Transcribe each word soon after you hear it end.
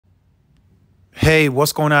Hey,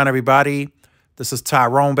 what's going on, everybody? This is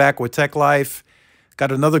Tyrone back with Tech Life.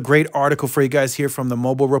 Got another great article for you guys here from the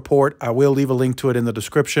Mobile Report. I will leave a link to it in the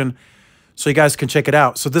description so you guys can check it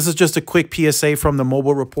out. So this is just a quick PSA from the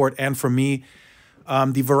Mobile Report and from me.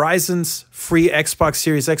 The Verizon's free Xbox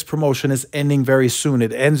Series X promotion is ending very soon.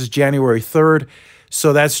 It ends January 3rd.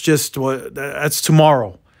 So that's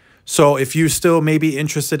tomorrow. So if you're still maybe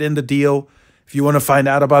interested in the deal, if you want to find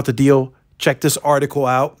out about the deal, check this article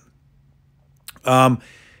out.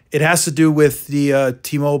 It has to do with the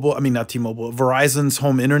Verizon's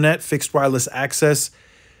home internet, fixed wireless access.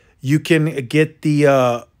 You can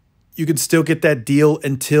still get that deal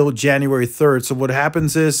until January 3rd. So what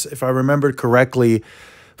happens is, if I remembered correctly,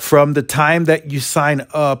 from the time that you sign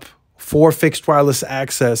up for fixed wireless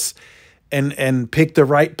access and pick the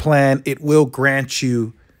right plan, it will grant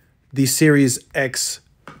you the Series X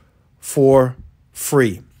for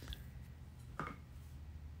free.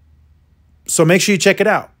 So make sure you check it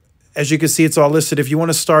out. As you can see, it's all listed. If you want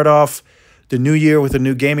to start off the new year with a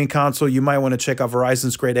new gaming console, you might want to check out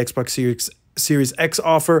Verizon's great Xbox Series X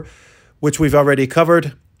offer, which we've already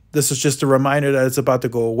covered. This is just a reminder that it's about to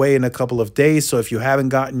go away in a couple of days. So if you haven't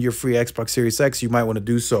gotten your free Xbox Series X, you might want to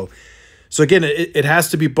do so. So again, it has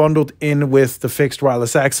to be bundled in with the fixed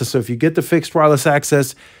wireless access. So if you get the fixed wireless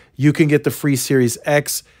access, you can get the free Series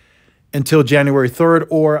X until January 3rd,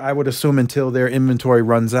 or I would assume until their inventory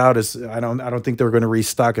runs out. I don't think they're going to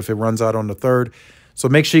restock if it runs out on the 3rd. So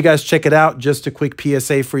make sure you guys check it out. Just a quick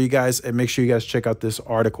PSA for you guys, and make sure you guys check out this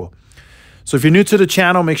article. So if you're new to the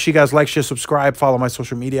channel, make sure you guys like, share, subscribe, follow my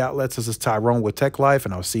social media outlets. This is Tyrone with Tech Life,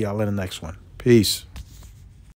 and I'll see y'all in the next one. Peace.